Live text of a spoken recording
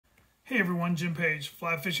Hey everyone, Jim Page,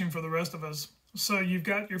 fly fishing for the rest of us. So you've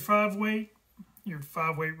got your 5-weight, your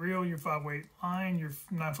 5-weight reel, your 5-weight line, your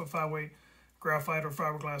 9-foot 5-weight graphite or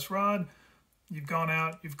fiberglass rod. You've gone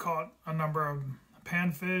out, you've caught a number of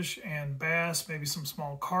panfish and bass, maybe some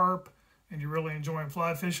small carp, and you're really enjoying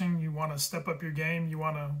fly fishing. You want to step up your game. You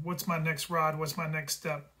want to, what's my next rod? What's my next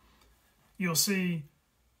step? You'll see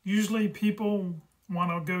usually people want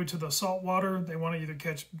to go to the saltwater. They want to either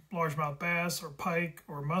catch largemouth bass or pike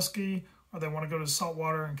or muskie, or they want to go to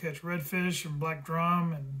saltwater and catch redfish and black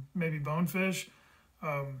drum and maybe bonefish,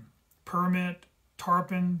 permit,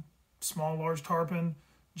 tarpon, small, large tarpon,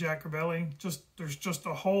 jack or belly. There's just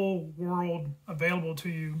a whole world available to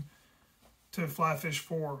you to fly fish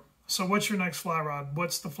for. So what's your next fly rod?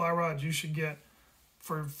 What's the fly rod you should get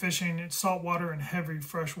for fishing in saltwater and heavy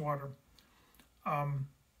freshwater?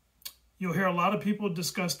 You'll hear a lot of people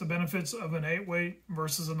discuss the benefits of an 8-weight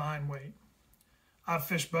versus a 9-weight. I've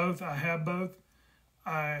fished both. I have both.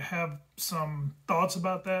 I have some thoughts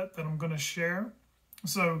about that I'm going to share.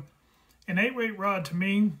 So an 8-weight rod to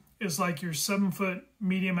me is like your 7-foot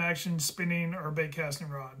medium action spinning or bait casting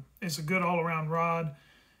rod. It's a good all-around rod.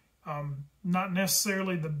 Not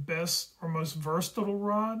necessarily the best or most versatile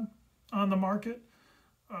rod on the market,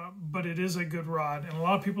 but it is a good rod. And a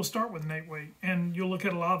lot of people start with an 8-weight. And you'll look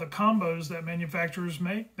at a lot of the combos that manufacturers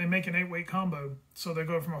make. They make an 8-weight combo. So they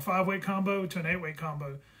go from a 5-weight combo to an 8-weight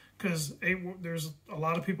combo, because there's a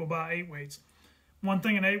lot of people buy 8-weights. One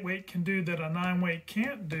thing an 8-weight can do that a 9-weight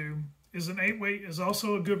can't do is an 8-weight is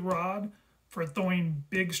also a good rod for throwing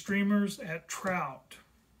big streamers at trout.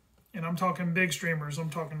 And I'm talking big streamers. I'm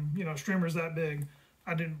talking, streamers that big.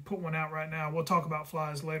 I didn't put one out right now. We'll talk about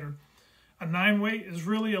flies later. A 9-weight is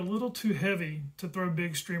really a little too heavy to throw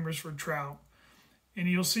big streamers for trout. And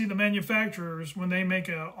you'll see the manufacturers, when they make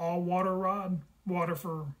an all-water rod,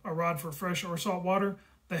 a rod for fresh or salt water,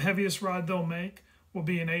 the heaviest rod they'll make will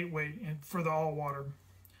be an 8-weight for the all-water.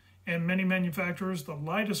 And many manufacturers, the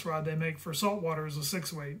lightest rod they make for saltwater is a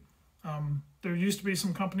 6-weight. There used to be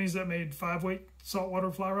some companies that made 5-weight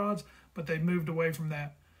saltwater fly rods, but they moved away from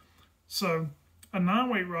that. So a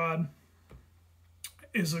 9-weight rod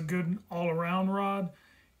is a good all-around rod.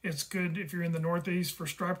 It's good if you're in the Northeast for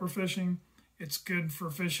striper fishing. It's good for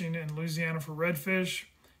fishing in Louisiana for redfish.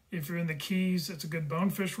 If you're in the Keys, it's a good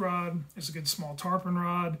bonefish rod. It's a good small tarpon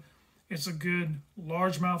rod. It's a good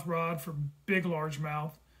largemouth rod for big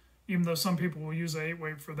largemouth, even though some people will use an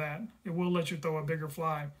 8-weight for that. It will let you throw a bigger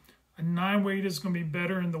fly. A 9-weight is going to be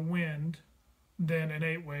better in the wind than an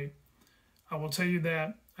 8-weight. I will tell you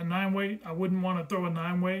that. A 9-weight, I wouldn't want to throw a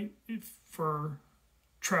 9-weight for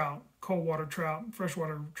trout, cold water trout,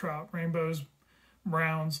 freshwater trout, rainbows,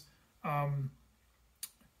 browns,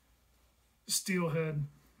 steelhead.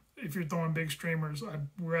 If you're throwing big streamers, I'd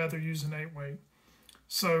rather use an 8-weight.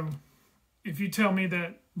 So if you tell me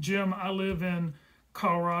that, Jim, I live in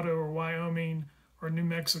Colorado or Wyoming or New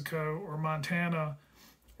Mexico or Montana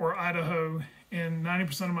or Idaho, and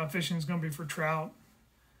 90% of my fishing is going to be for trout,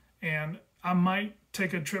 and I might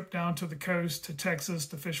take a trip down to the coast to Texas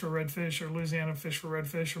to fish for redfish, or Louisiana to fish for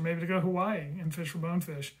redfish, or maybe to go to Hawaii and fish for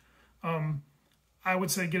bonefish, I would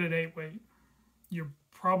say get an 8-weight. You're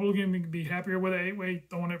probably going to be happier with an 8-weight,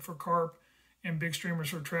 throwing it for carp and big streamers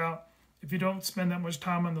for trout. If you don't spend that much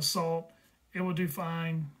time on the salt, it will do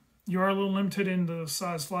fine. You are a little limited in the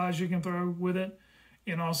size flies you can throw with it,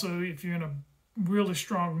 and also if you're in a really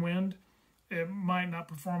strong wind, it might not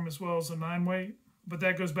perform as well as a 9-weight. But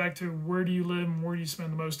that goes back to where do you live and where do you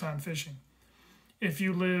spend the most time fishing. If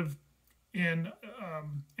you live in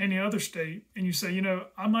any other state and you say,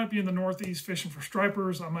 I might be in the Northeast fishing for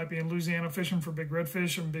stripers, I might be in Louisiana fishing for big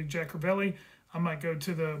redfish and big jack or belly, I might go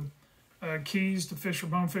to the Keys to fish for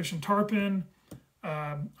bonefish and tarpon,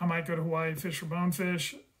 I might go to Hawaii to fish for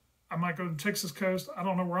bonefish, I might go to the Texas coast. I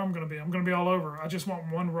don't know where I'm going to be. I'm going to be all over. I just want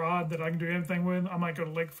one rod that I can do everything with. I might go to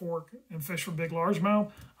Lake Fork and fish for big largemouth.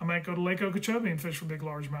 I might go to Lake Okeechobee and fish for big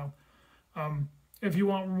largemouth. If you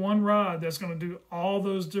want one rod that's going to do all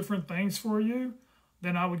those different things for you,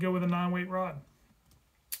 then I would go with a 9-weight rod.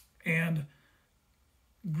 And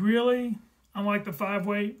really, unlike the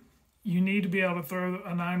 5-weight, you need to be able to throw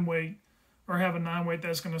a 9-weight or have a 9-weight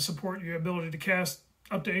that's going to support your ability to cast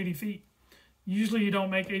up to 80 feet. Usually you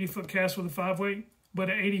don't make 80-foot casts with a 5-weight,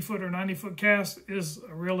 but an 80-foot or 90-foot cast is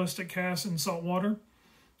a realistic cast in salt water.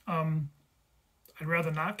 I'd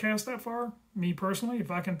rather not cast that far, me personally.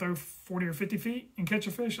 If I can throw 40 or 50 feet and catch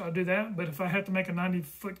a fish, I'll do that. But if I have to make a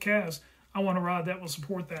 90-foot cast, I want a rod that will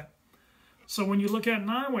support that. So when you look at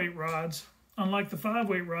 9-weight rods, unlike the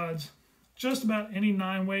 5-weight rods, just about any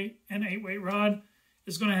 9-weight and 8-weight rod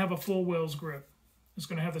is going to have a full whale's grip. It's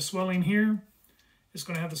going to have the swelling here. It's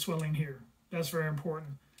going to have the swelling here. That's very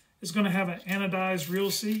important. It's going to have an anodized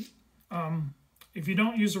reel seat. If you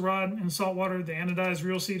don't use a rod in salt water, the anodized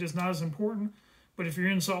reel seat is not as important. But if you're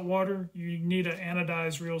in salt water, you need an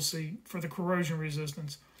anodized reel seat for the corrosion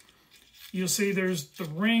resistance. You'll see there's the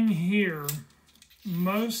ring here.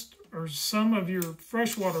 Most or some of your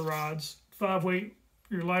freshwater rods, 5-weight,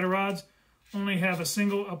 your lighter rods, only have a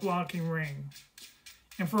single uplocking ring.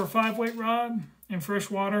 And for a 5-weight rod in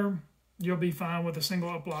freshwater, you'll be fine with a single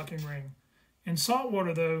uplocking ring. In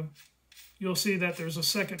saltwater, though, you'll see that there's a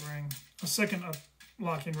second ring, a second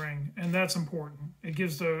uplocking ring, and that's important. It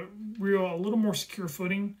gives the reel a little more secure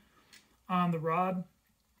footing on the rod.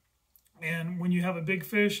 And when you have a big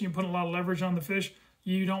fish and you put a lot of leverage on the fish,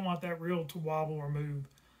 you don't want that reel to wobble or move.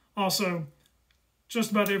 Also,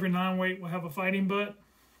 just about every 9-weight will have a fighting butt.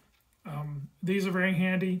 These are very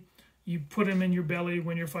handy. You put them in your belly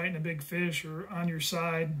when you're fighting a big fish or on your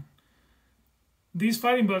side. These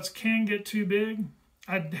fighting butts can get too big.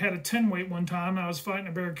 I had a 10-weight one time, and I was fighting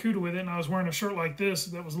a barracuda with it, and I was wearing a shirt like this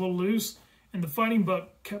that was a little loose, and the fighting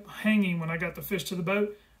butt kept hanging when I got the fish to the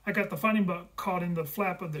boat. I got the fighting butt caught in the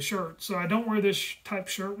flap of the shirt. So I don't wear this type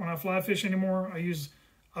shirt when I fly fish anymore. I use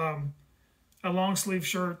a long sleeve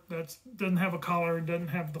shirt that doesn't have a collar, doesn't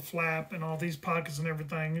have the flap and all these pockets and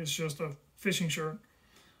everything. It's just a fishing shirt.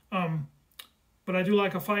 But I do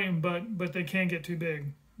like a fighting butt, but they can get too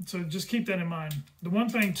big. So just keep that in mind. The one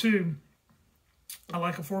thing too, I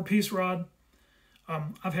like a 4-piece rod.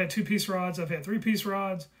 I've had 2-piece rods. I've had 3-piece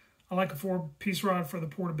rods. I like a 4-piece rod for the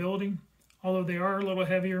portability, although they are a little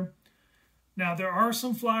heavier. Now, there are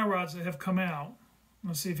some fly rods that have come out.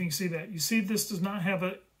 Let's see if you can see that. You see this does not have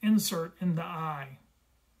an insert in the eye.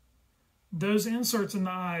 Those inserts in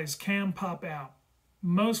the eyes can pop out.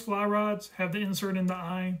 Most fly rods have the insert in the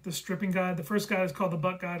eye, the stripping guide. The first guide is called the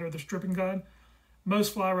butt guide or the stripping guide.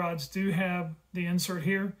 Most fly rods do have the insert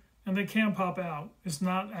here, and they can pop out. It's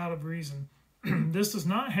not out of reason. This does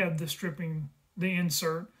not have the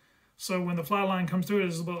insert, so when the fly line comes through, it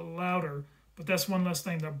is a little louder, but that's one less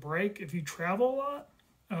thing to break if you travel a lot.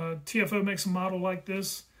 TFO makes a model like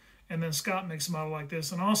this, and then Scott makes a model like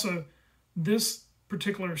this. And also, this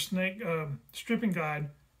particular snake stripping guide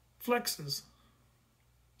flexes.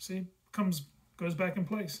 See, goes back in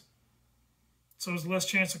place. So there's less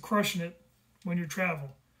chance of crushing it when you travel.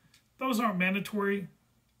 Those aren't mandatory,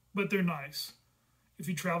 but they're nice if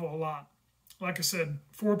you travel a lot. Like I said,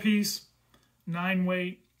 4-piece,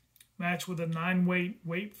 9-weight, matched with a 9-weight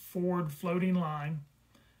weight forward floating line,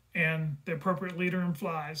 and the appropriate leader and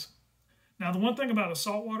flies. Now, the one thing about a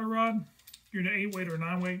saltwater rod, you're an 8-weight or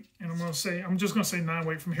 9-weight, and I'm just going to say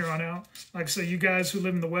 9-weight from here on out. Like I say, you guys who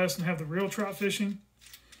live in the West and have the real trout fishing,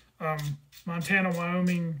 Montana,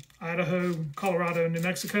 Wyoming, Idaho, Colorado, New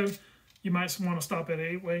Mexico, you might want to stop at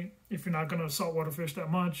an 8-weight if you're not going to saltwater fish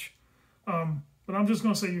that much. But I'm just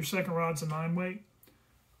going to say your second rod's a 9-weight.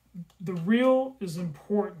 The reel is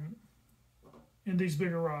important in these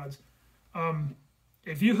bigger rods.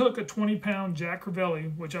 If you hook a 20-pound Jack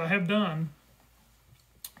Crevelli, which I have done,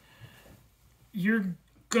 you're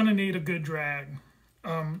going to need a good drag.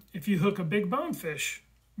 If you hook a big bonefish,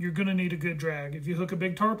 you're going to need a good drag. If you hook a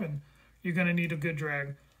big tarpon, you're going to need a good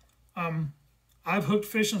drag. I've hooked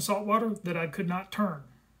fish in saltwater that I could not turn.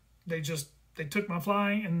 They took my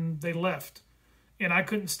fly and they left. And I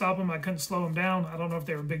couldn't stop them. I couldn't slow them down. I don't know if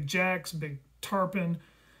they were big jacks, big tarpon.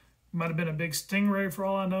 Might have been a big stingray for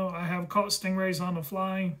all I know. I have caught stingrays on the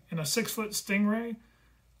fly. And a 6-foot stingray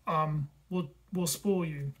will spool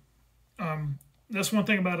you. That's one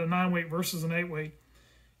thing about a 9-weight versus an 8-weight.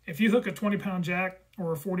 If you hook a 20-pound jack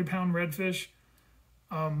or a 40-pound redfish,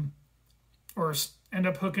 or end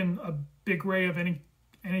up hooking a big ray of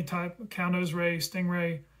any type, cow-nose ray,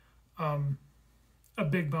 stingray, a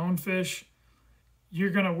big bonefish, you're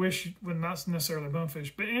going to wish, well, not necessarily a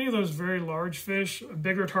bonefish, but any of those very large fish, a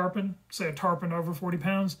bigger tarpon, say a tarpon over 40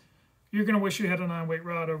 pounds, you're going to wish you had a 9-weight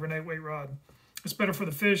rod over an 8-weight rod. It's better for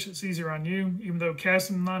the fish. It's easier on you, even though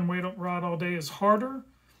casting a 9-weight rod all day is harder.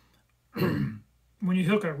 When you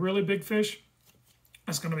hook a really big fish,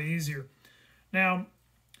 it's going to be easier. Now,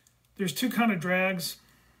 there's 2 kind of drags.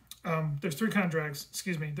 There's 3 kind of drags,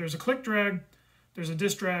 excuse me. There's a click drag, there's a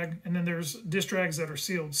disc drag, and then there's disc drags that are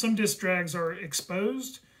sealed. Some disc drags are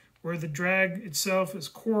exposed, where the drag itself is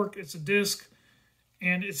cork, it's a disc,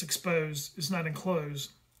 and it's exposed. It's not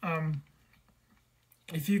enclosed.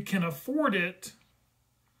 If you can afford it,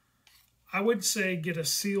 I would say get a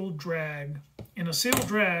sealed drag. And a sealed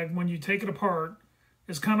drag, when you take it apart,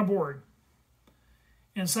 is kind of boring.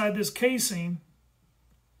 Inside this casing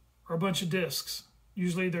are a bunch of discs.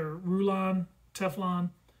 Usually they're Rulon, Teflon,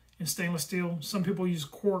 and stainless steel. Some people use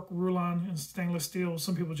cork, Rulon, and stainless steel.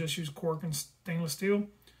 Some people just use cork and stainless steel.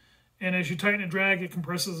 And as you tighten and drag, it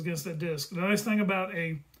compresses against that disc. The nice thing about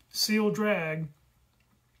a seal drag,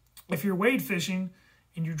 if you're wade fishing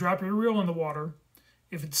and you drop your reel in the water,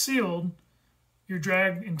 if it's sealed, your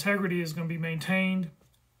drag integrity is going to be maintained.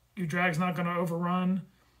 Your drag's not going to overrun.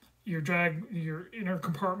 Your inner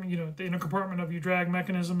compartment, the inner compartment of your drag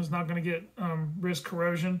mechanism is not going to get risk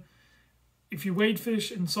corrosion. If you wade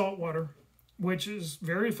fish in saltwater, which is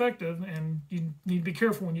very effective, and you need to be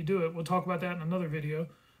careful when you do it. We'll talk about that in another video.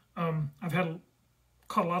 I've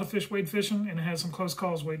caught a lot of fish wade fishing, and I had some close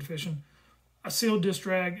calls wade fishing. A sealed disc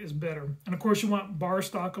drag is better. And of course you want bar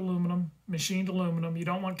stock aluminum, machined aluminum. You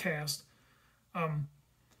don't want cast.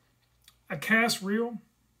 A cast reel,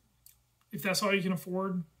 if that's all you can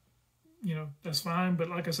afford, that's fine. But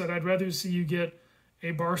like I said, I'd rather see you get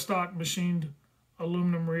a bar stock machined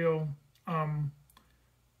aluminum reel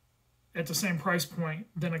at the same price point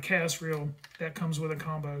than a cast reel that comes with a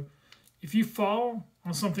combo. If you fall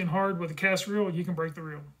on something hard with a cast reel, you can break the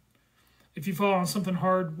reel. If you fall on something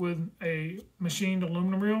hard with a machined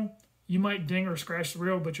aluminum reel, you might ding or scratch the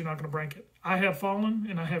reel, but you're not going to break it. I have fallen,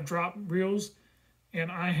 and I have dropped reels, and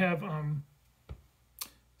I have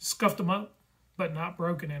scuffed them up, but not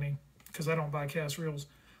broken any, because I don't buy cast reels.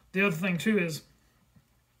 The other thing, too, is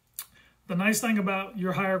the nice thing about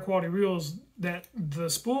your higher quality reels that the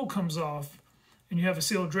spool comes off and you have a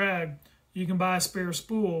sealed drag. You can buy a spare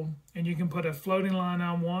spool and you can put a floating line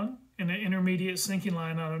on one and an intermediate sinking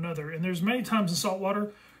line on another. And there's many times in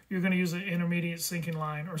saltwater you're going to use an intermediate sinking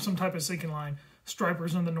line or some type of sinking line.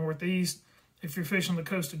 Stripers in the Northeast. If you're fishing the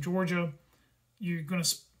coast of Georgia, you're going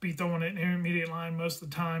to be throwing an intermediate line most of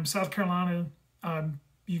the time. South Carolina,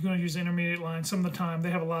 you're going to use an intermediate line some of the time.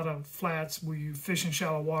 They have a lot of flats where you fish in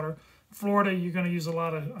shallow water. Florida, you're going to use a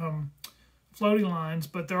lot of floating lines,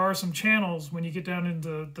 but there are some channels when you get down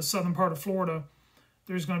into the southern part of Florida.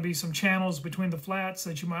 There's going to be some channels between the flats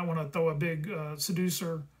that you might want to throw a big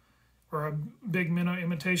seducer or a big minnow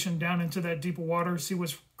imitation down into that deeper water, see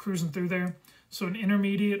what's cruising through there. So an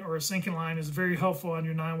intermediate or a sinking line is very helpful on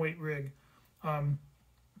your 9-weight rig.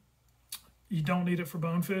 You don't need it for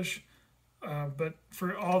bonefish, but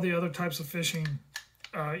for all the other types of fishing,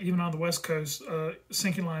 even on the West Coast,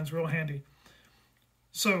 sinking line is real handy.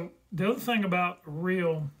 So the other thing about a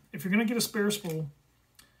reel, if you're going to get a spare spool,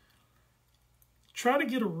 try to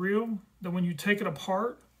get a reel that when you take it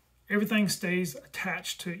apart, everything stays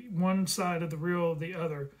attached to one side of the reel or the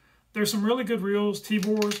other. There's some really good reels,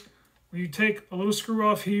 T-bores, where you take a little screw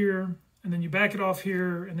off here, and then you back it off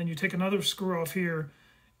here, and then you take another screw off here.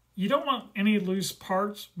 You don't want any loose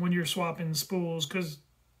parts when you're swapping spools, because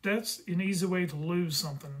that's an easy way to lose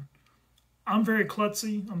something. I'm very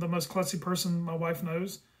klutzy. I'm the most klutzy person my wife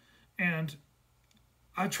knows. And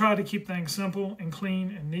I try to keep things simple and clean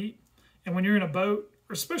and neat. And when you're in a boat,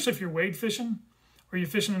 or especially if you're wade fishing or you're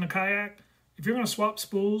fishing in a kayak, if you're going to swap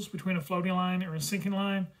spools between a floating line or a sinking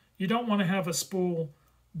line, you don't want to have a spool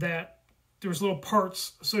that there's little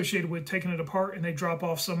parts associated with taking it apart and they drop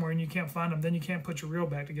off somewhere and you can't find them. Then you can't put your reel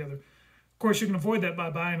back together. Of course, you can avoid that by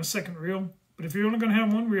buying a second reel. But if you're only going to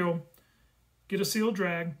have one reel, get a sealed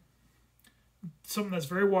drag, something that's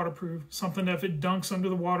very waterproof, something that if it dunks under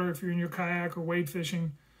the water, if you're in your kayak or wade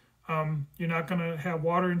fishing, you're not going to have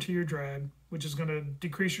water into your drag, which is going to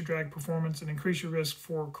decrease your drag performance and increase your risk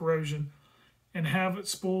for corrosion. And have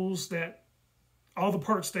spools that all the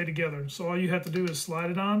parts stay together. So all you have to do is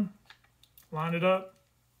slide it on, line it up,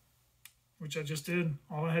 which I just did.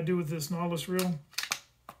 All I had to do with this Nautilus reel,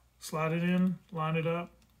 slide it in, line it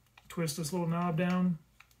up, twist this little knob down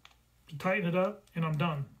to tighten it up, and I'm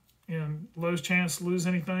done. And lowest chance to lose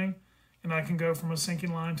anything, and I can go from a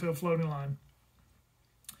sinking line to a floating line.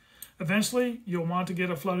 Eventually, you'll want to get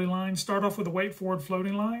a floating line. Start off with a weight forward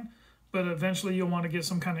floating line, but eventually you'll want to get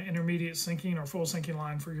some kind of intermediate sinking or full sinking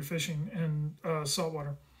line for your fishing in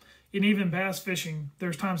saltwater. And even bass fishing,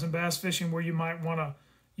 there's times in bass fishing where you might want to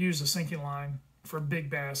use a sinking line for big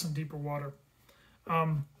bass in deeper water.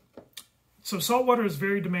 So saltwater is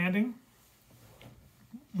very demanding.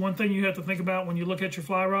 One thing you have to think about when you look at your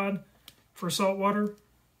fly rod for saltwater,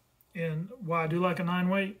 and why I do like a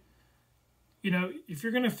 9-weight, if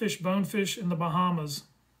you're going to fish bonefish in the Bahamas,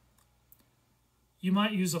 you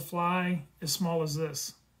might use a fly as small as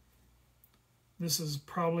this. This is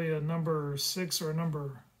probably a number 6 or a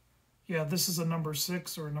number, this is a number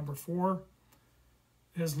 6 or a number 4.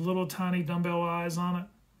 It has little tiny dumbbell eyes on it.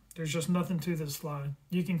 There's just nothing to this fly.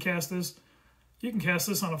 You can cast this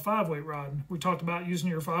on a 5-weight rod. We talked about using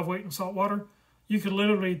your 5-weight in saltwater. You could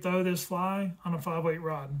literally throw this fly on a 5-weight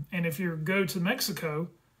rod. And if you go to Mexico,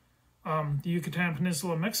 The Yucatan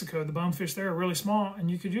Peninsula of Mexico, the bonefish there are really small, and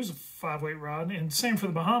you could use a 5-weight rod. And same for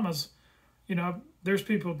the Bahamas. You know, there's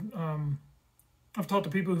people, I've talked to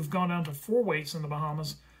people who've gone down to 4 weights in the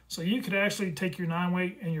Bahamas. So you could actually take your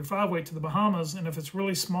 9-weight and your 5-weight to the Bahamas, and if it's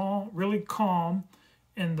really small, really calm,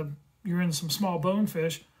 and you're in some small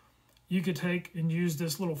bonefish, you could take and use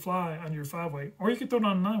this little fly on your 5-weight, or you could throw it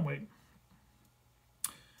on a 9-weight.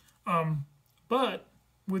 But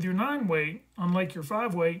with your 9-weight, unlike your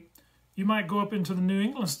 5-weight, you might go up into the New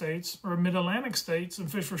England states or mid-Atlantic states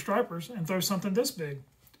and fish for stripers and throw something this big.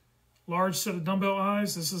 Large set of dumbbell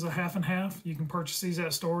eyes. This is a 1/2 and 1/2. You can purchase these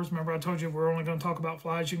at stores. Remember I told you we're only going to talk about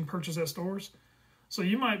flies you can purchase at stores. So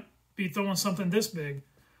you might be throwing something this big.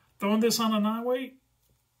 Throwing this on a 9-weight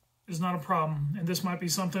is not a problem. And this might be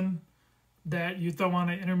something that you throw on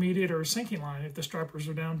an intermediate or a sinking line if the stripers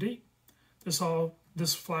are down deep.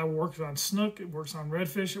 This fly works on snook, it works on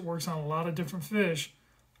redfish, it works on a lot of different fish.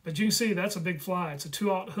 But you can see that's a big fly. It's a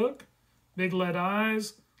 2/0 hook, big lead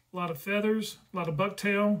eyes, a lot of feathers, a lot of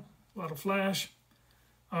bucktail, a lot of flash.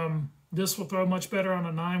 This will throw much better on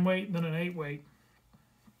a 9-weight than an 8-weight.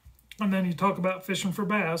 And then you talk about fishing for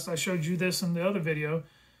bass. I showed you this in the other video.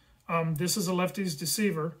 This is a Lefty's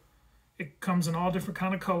Deceiver. It comes in all different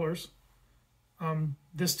kind of colors.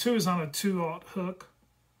 This too is on a 2/0 hook.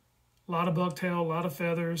 A lot of bucktail, a lot of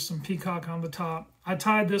feathers, some peacock on the top. I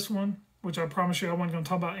tied this one, which I promise you I wasn't going to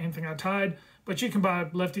talk about anything I tied, but you can buy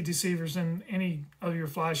Lefty Deceivers in any of your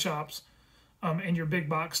fly shops and your big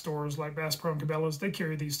box stores like Bass Pro and Cabela's. They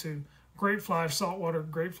carry these too. Great fly for saltwater,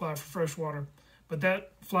 great fly for freshwater. But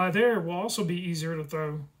that fly there will also be easier to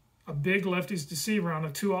throw. A big Lefty's Deceiver on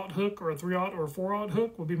a 2/0 hook or a 3/0 or a 4/0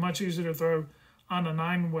 hook will be much easier to throw on a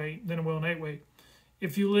 9-weight than it will an 8-weight.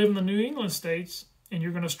 If you live in the New England states and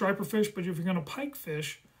you're going to striper fish, but if you're going to pike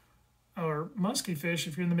fish or musky fish,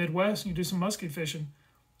 if you're in the Midwest and you do some musky fishing,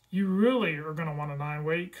 you really are going to want a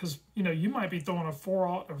 9-weight because, you know, you might be throwing a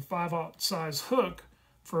 4/0 or 5/0 size hook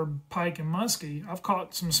for pike and musky. I've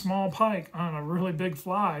caught some small pike on a really big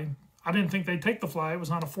fly. I didn't think they'd take the fly. It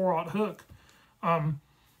was on a 4/0 hook.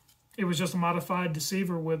 It was just a modified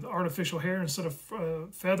deceiver with artificial hair instead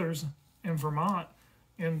of feathers in Vermont.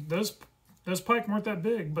 And those pike weren't that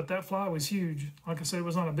big, but that fly was huge. Like I said, it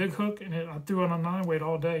was on a big hook, and I threw it on 9-weight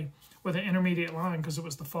all day with an intermediate line because it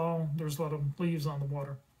was the fall. There was a lot of leaves on the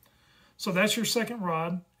water. So that's your second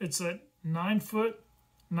rod. It's a 9-foot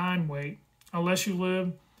 9-weight, unless you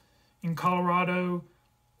live in Colorado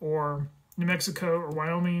or New Mexico or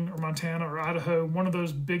Wyoming or Montana or Idaho, one of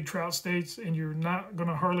those big trout states, and you're not going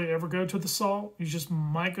to hardly ever go to the salt. You just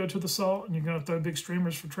might go to the salt, and you're going to throw big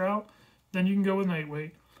streamers for trout. Then you can go with an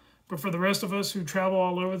 8-weight. But for the rest of us who travel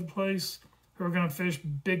all over the place, who are going to fish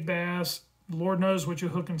big bass, Lord knows what you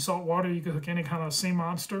hook in salt water. You can hook any kind of sea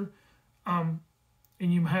monster, and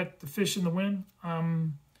you have to fish in the wind.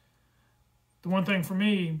 The one thing for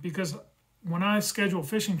me, because when I schedule a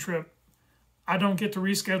fishing trip, I don't get to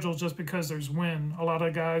reschedule just because there's wind. A lot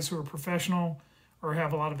of guys who are professional or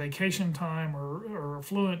have a lot of vacation time or are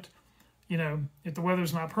fluent, you know, if the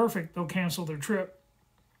weather's not perfect, they'll cancel their trip.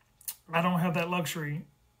 I don't have that luxury.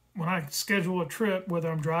 When I schedule a trip, whether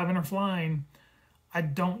I'm driving or flying, I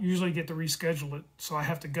don't usually get to reschedule it, so I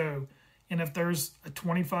have to go. And if there's a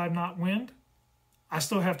 25-knot wind, I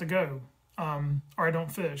still have to go, or I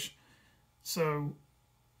don't fish. So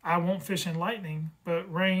I won't fish in lightning,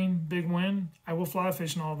 but rain, big wind, I will fly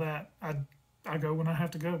fish and all that. I go when I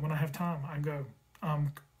have to go. When I have time, I go.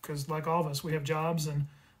 Because like all of us, we have jobs and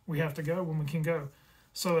we have to go when we can go.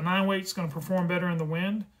 So a 9-weight is going to perform better in the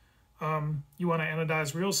wind. You want an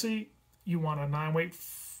anodized reel seat. You want a 9-weight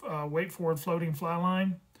weight forward floating fly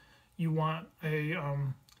line. You want a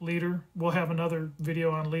leader. We'll have another video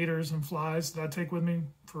on leaders and flies that I take with me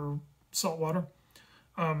for saltwater.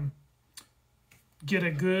 Get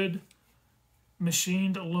a good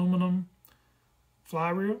machined aluminum fly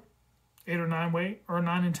reel, 8 or 9 weight, or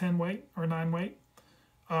 9 and 10 weight, or 9 weight.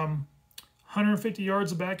 150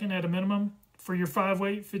 yards of backing at a minimum. For your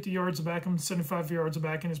 5-weight, 50 yards of backing, 75 yards of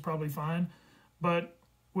backing is probably fine. But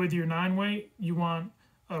with your 9-weight, you want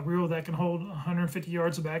a reel that can hold 150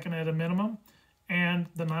 yards of backing at a minimum, and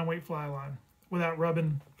the 9-weight fly line without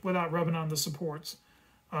rubbing on the supports.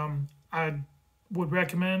 I would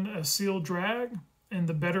recommend a sealed drag, and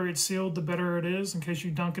the better it's sealed, the better it is in case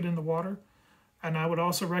you dunk it in the water. And I would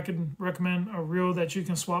also recommend a reel that you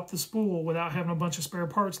can swap the spool without having a bunch of spare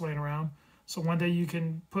parts laying around. So one day you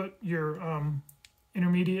can put your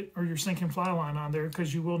intermediate or your sinking fly line on there,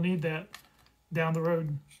 because you will need that down the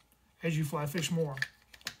road as you fly fish more.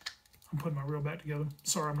 I'm putting my reel back together.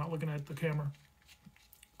 Sorry, I'm not looking at the camera.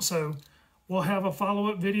 So we'll have a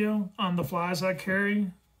follow-up video on the flies I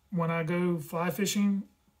carry when I go fly fishing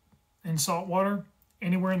in saltwater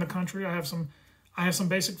anywhere in the country. I have some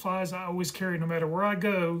basic flies I always carry no matter where I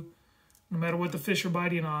go, no matter what the fish are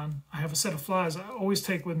biting on. I have a set of flies I always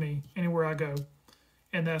take with me anywhere I go,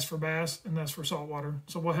 and that's for bass and that's for saltwater.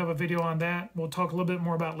 So we'll have a video on that. We'll talk a little bit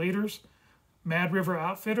more about leaders. Mad River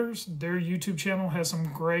Outfitters, their YouTube channel has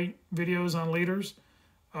some great videos on leaders.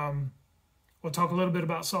 We'll talk a little bit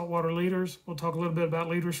about saltwater leaders. We'll talk a little bit about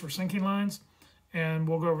leaders for sinking lines, and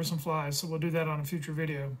we'll go over some flies. So we'll do that on a future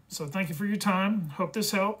video. So thank you for your time. Hope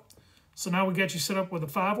this helped. So now we got you set up with a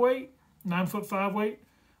 5-weight, 9-foot 5-weight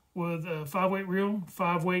with a 5-weight reel,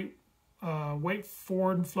 5-weight weight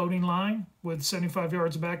forward floating line with 75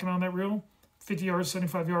 yards of backing on that reel, 50 yards,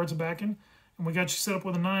 75 yards of backing. And we got you set up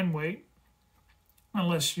with a 9-weight,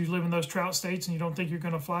 unless you live in those trout states and you don't think you're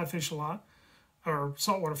going to fly fish a lot or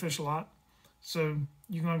saltwater fish a lot. So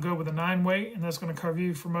you're going to go with a 9-weight, and that's going to cover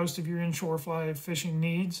you for most of your inshore fly fishing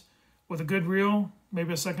needs with a good reel,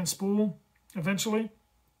 maybe a second spool eventually,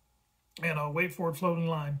 and a weight forward floating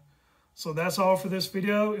line. So that's all for this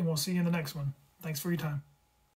video, and we'll see you in the next one. Thanks for your time.